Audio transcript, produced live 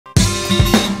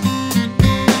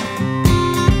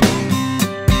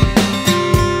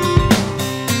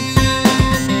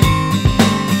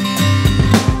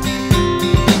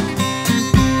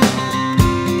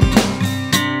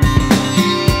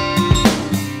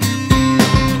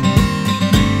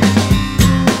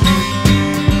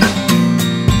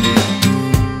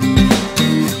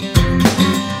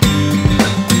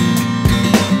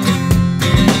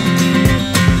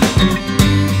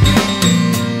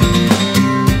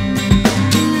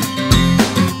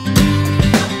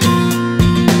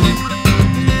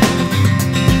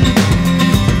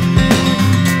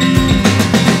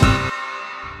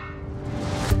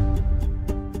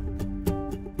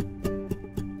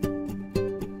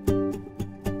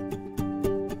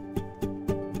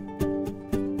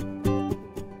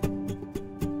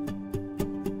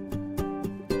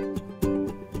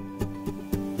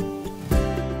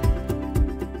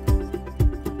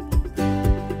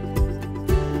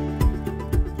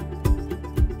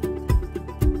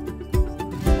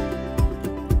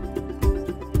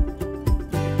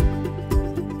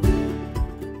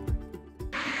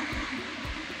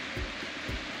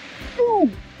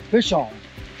fish on.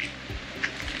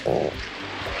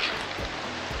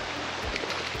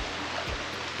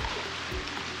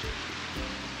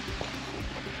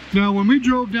 Now, when we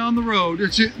drove down the road,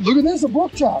 look at this, a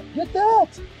brook trout. Get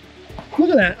that. Look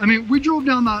at that. I mean, we drove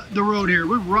down the road here.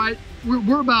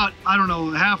 We're about, I don't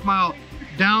know, a half mile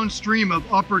downstream of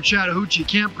Upper Chattahoochee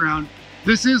Campground.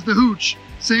 This is the Hooch.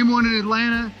 Same one in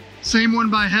Atlanta, same one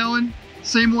by Helen,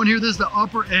 same one here. This is the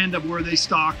upper end of where they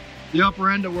stock, the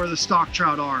upper end of where the stock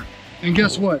trout are. And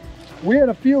guess what? We had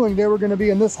a feeling they were going to be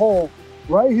in this hole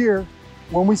right here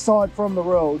when we saw it from the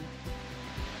road.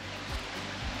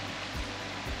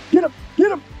 Get him!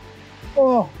 Get him!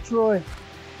 Oh, Troy.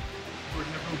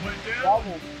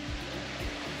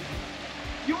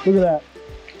 Look at that.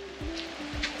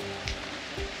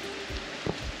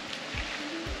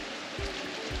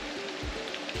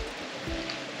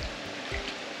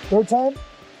 Third time?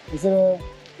 Is it a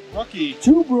rookie?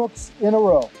 2 brooks in a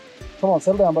row. Come on,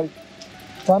 settle down, buddy.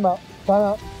 Time out. Time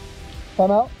out.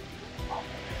 Time out.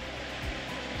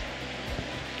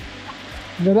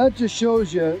 Now that just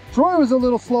shows you, Troy was a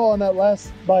little slow on that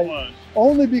last bite.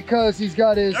 Only because he's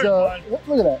got his, look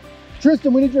at that.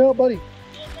 Tristan, we need your help, buddy.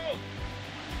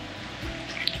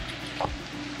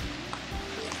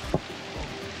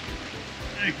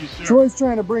 Thank you, sir. Troy's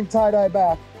trying to bring tie-dye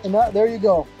back, and there you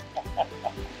go.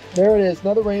 There it is,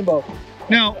 another rainbow.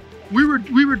 Now, we were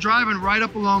driving right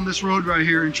up along this road right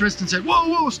here, and Tristan said, whoa,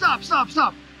 whoa, stop, stop,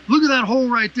 stop. Look at that hole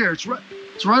right there. It's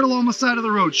right along the side of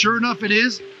the road. Sure enough, it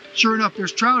is. Sure enough,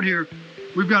 there's trout here.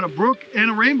 We've got a brook and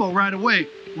a rainbow right away.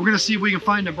 We're gonna see if we can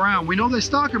find a brown. We know they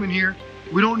stock them in here.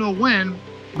 We don't know when,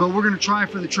 but we're gonna try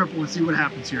for the triple and see what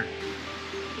happens here.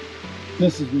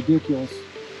 This is ridiculous.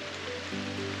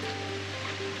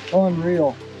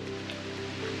 Unreal.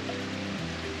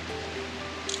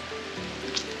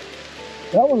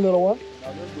 That one, little one.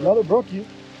 Another brookie.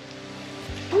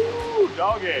 Woo,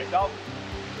 doggy.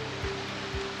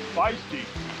 Feisty.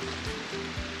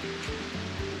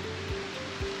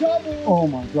 Double. Oh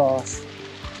my gosh.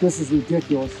 This is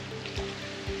ridiculous.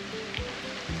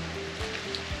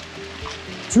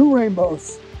 2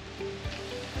 rainbows.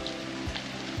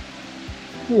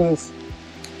 Look at this.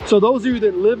 So those of you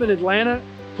that live in Atlanta,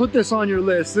 put this on your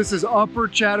list. This is Upper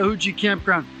Chattahoochee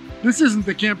Campground. This isn't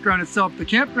the campground itself. The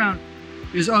campground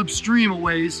is upstream a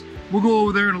ways. We'll go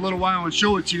over there in a little while and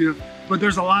show it to you. But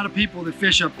there's a lot of people that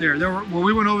fish up there. When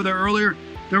we went over there earlier,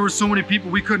 there were so many people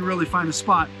we couldn't really find a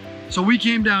spot. So we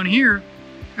came down here,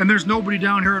 and there's nobody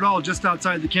down here at all, just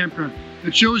outside the campground.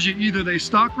 It shows you either they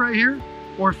stock right here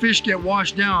or fish get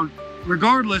washed down.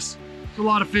 Regardless, there's a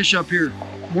lot of fish up here.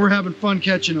 We're having fun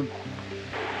catching them.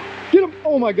 Get them!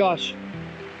 Oh my gosh.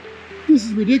 This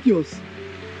is ridiculous.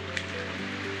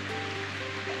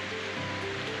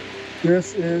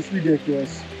 This is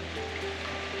ridiculous.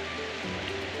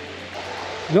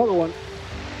 Another one.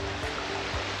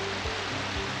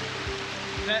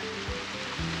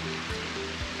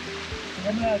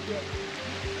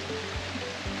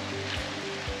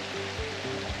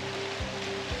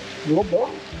 Little bit.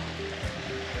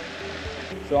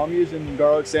 So I'm using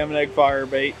garlic salmon egg fire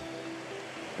bait.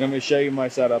 And I'm going to show you my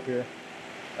setup here.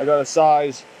 I got a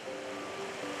size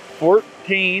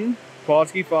 14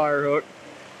 Pautzke fire hook.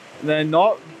 And then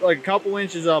not like a couple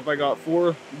inches up, I got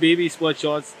 4 BB split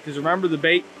shots. Because remember, the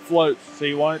bait floats, so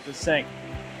you want it to sink.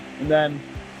 And then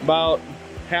about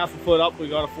half a foot up, we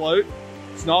got a float.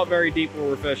 It's not very deep where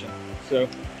we're fishing. So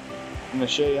I'm going to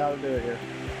show you how to do it here.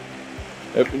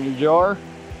 Open your jar.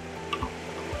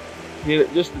 Get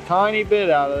it just a tiny bit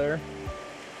out of there.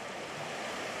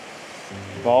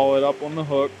 Ball it up on the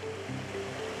hook.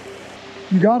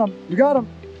 You got him. You got him.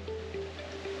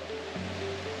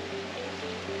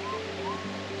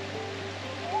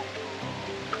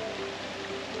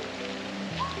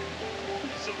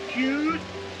 So cute.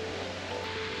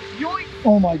 Yoink.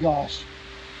 Oh my gosh.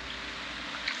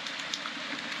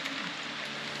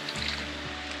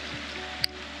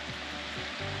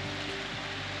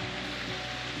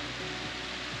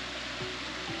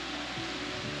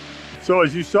 So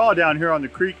as you saw down here on the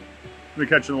creek, we're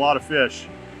catching a lot of fish,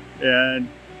 and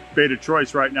bait of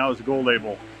choice right now is the gold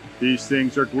label. These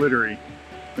things are glittery.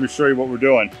 Let me show you what we're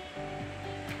doing.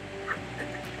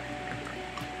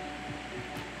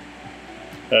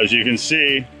 As you can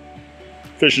see,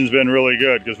 fishing's been really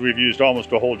good because we've used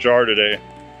almost a whole jar today.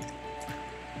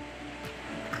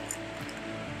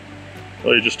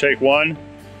 So you just take one.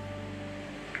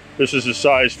 This is a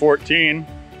size 14.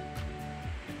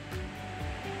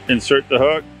 Insert the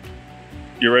hook.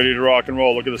 You're ready to rock and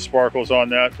roll. Look at the sparkles on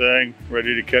that thing.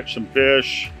 Ready to catch some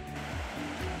fish.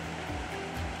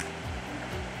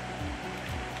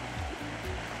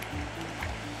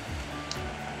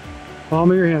 Palm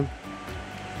of your hand.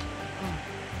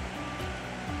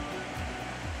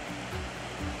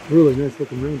 Really nice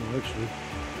looking rainbow, actually.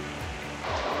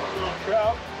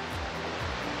 Trout.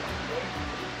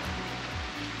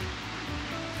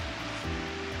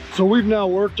 So we've now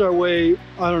worked our way,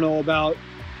 I don't know, about,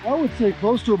 I would say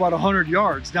close to about 100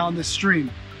 yards down this stream.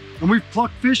 And we've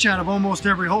plucked fish out of almost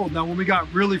every hole. Now, when we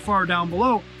got really far down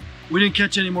below, we didn't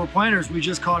catch any more planters. We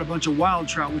just caught a bunch of wild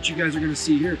trout, which you guys are gonna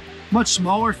see here. Much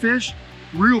smaller fish,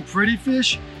 real pretty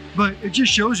fish, but it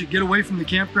just shows you, get away from the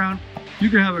campground. You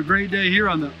can have a great day here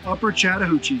on the Upper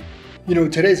Chattahoochee. You know,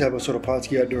 today's episode of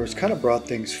Pautzke Outdoors kind of brought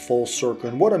things full circle.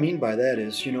 And what I mean by that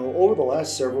is, you know, over the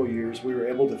last several years, we were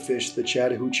able to fish the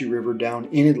Chattahoochee River down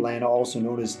in Atlanta, also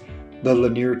known as the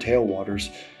Lanier Tailwaters.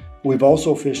 We've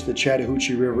also fished the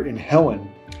Chattahoochee River in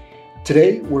Helen.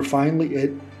 Today, we're finally at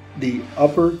the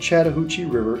Upper Chattahoochee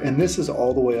River, and this is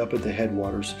all the way up at the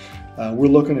headwaters. We're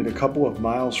looking at a couple of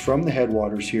miles from the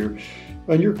headwaters here,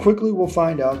 and you quickly will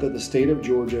find out that the state of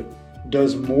Georgia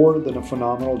does more than a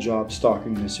phenomenal job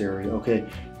stocking this area. Okay,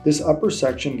 this upper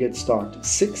section gets stocked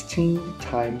 16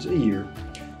 times a year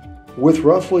with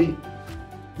roughly,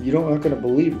 you're not going to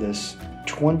believe this,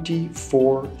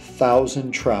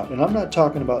 24,000 trout. And I'm not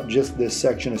talking about just this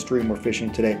section of stream we're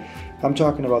fishing today. I'm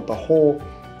talking about the whole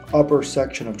upper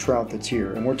section of trout that's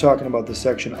here. And we're talking about the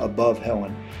section above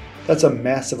Helen. That's a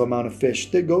massive amount of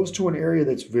fish that goes to an area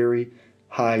that's very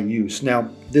high use. Now,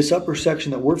 this upper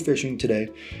section that we're fishing today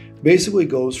basically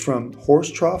goes from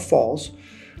Horse Trough Falls.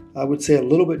 I would say a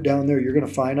little bit down there, you're going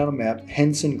to find on a map,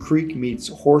 Henson Creek meets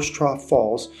Horse Trough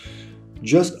Falls,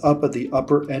 just up at the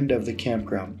upper end of the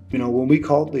campground. You know, when we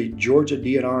called the Georgia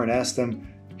DNR and asked them,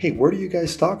 hey, where do you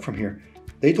guys stock from here?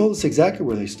 They told us exactly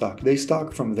where they stock. They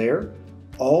stock from there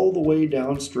all the way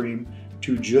downstream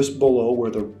to just below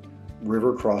where the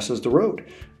river crosses the road.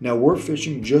 Now we're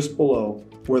fishing just below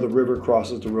where the river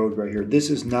crosses the road right here. This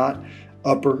is not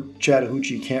Upper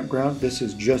Chattahoochee Campground. This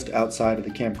is just outside of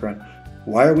the campground.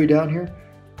 Why are we down here?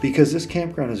 Because this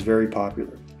campground is very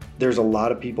popular. There's a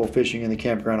lot of people fishing in the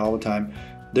campground all the time.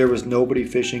 There was nobody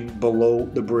fishing below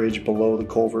the bridge, below the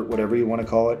culvert, whatever you want to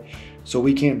call it. So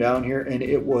we came down here and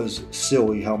it was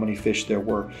silly how many fish there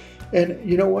were. And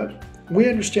you know what? We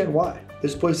understand why.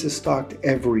 This place is stocked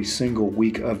every single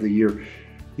week of the year.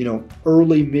 You know,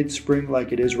 early mid-spring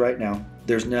like it is right now.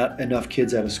 There's not enough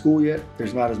kids out of school yet.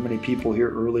 There's not as many people here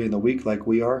early in the week like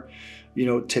we are. You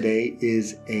know, today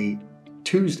is a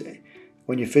Tuesday.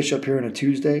 When you fish up here on a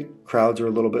Tuesday, crowds are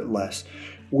a little bit less.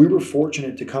 We were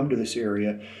fortunate to come to this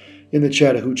area in the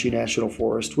Chattahoochee National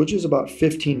Forest, which is about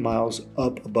 15 miles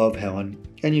up above Helen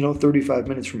and, you know, 35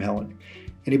 minutes from Helen.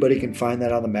 Anybody can find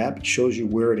that on the map. It shows you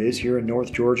where it is here in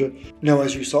North Georgia. Now,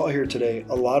 as you saw here today,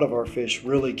 a lot of our fish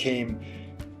really came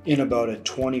in about a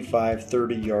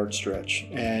 25-30 yard stretch,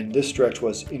 and this stretch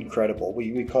was incredible.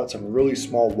 We caught some really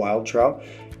small wild trout.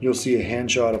 You'll see a hand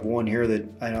shot of one here that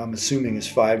I'm assuming is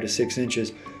 5 to 6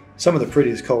 inches. Some of the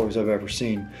prettiest colors I've ever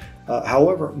seen.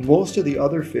 However, most of the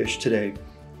other fish today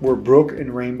were brook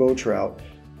and rainbow trout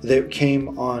that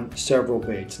came on several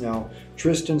baits. Now,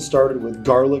 Tristan started with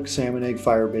garlic salmon egg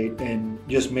fire bait and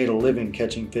just made a living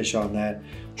catching fish on that.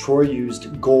 Troy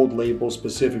used gold label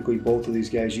specifically, both of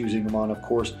these guys using them on, of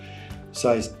course,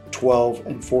 size 12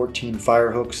 and 14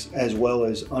 fire hooks, as well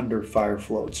as under fire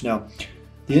floats. Now,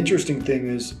 the interesting thing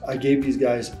is I gave these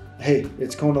guys, hey,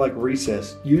 it's going to like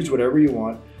recess. Use whatever you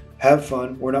want. Have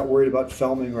fun. We're not worried about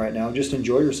filming right now. Just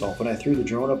enjoy yourself. And I threw the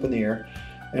drone up in the air,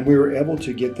 and we were able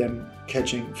to get them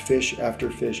catching fish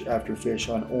after fish after fish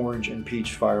on orange and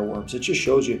peach fireworms. It just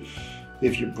shows you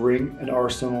if you bring an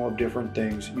arsenal of different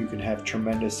things, you can have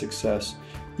tremendous success,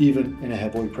 even in a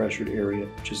heavily pressured area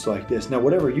just like this. Now,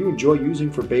 whatever you enjoy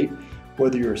using for bait,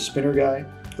 whether you're a spinner guy,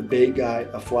 a bait guy,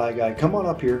 a fly guy, come on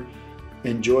up here,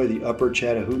 enjoy the Upper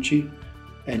Chattahoochee,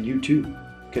 and you too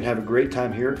can have a great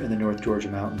time here in the North Georgia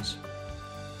mountains.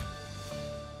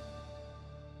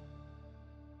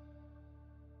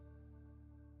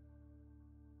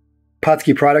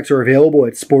 Pautzke products are available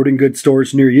at sporting goods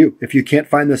stores near you. If you can't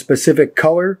find the specific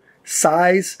color,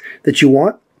 size that you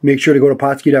want, make sure to go to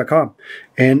Pautzke.com.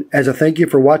 And as a thank you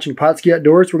for watching Pautzke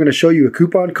Outdoors, we're going to show you a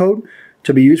coupon code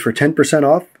to be used for 10%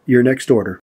 off your next order.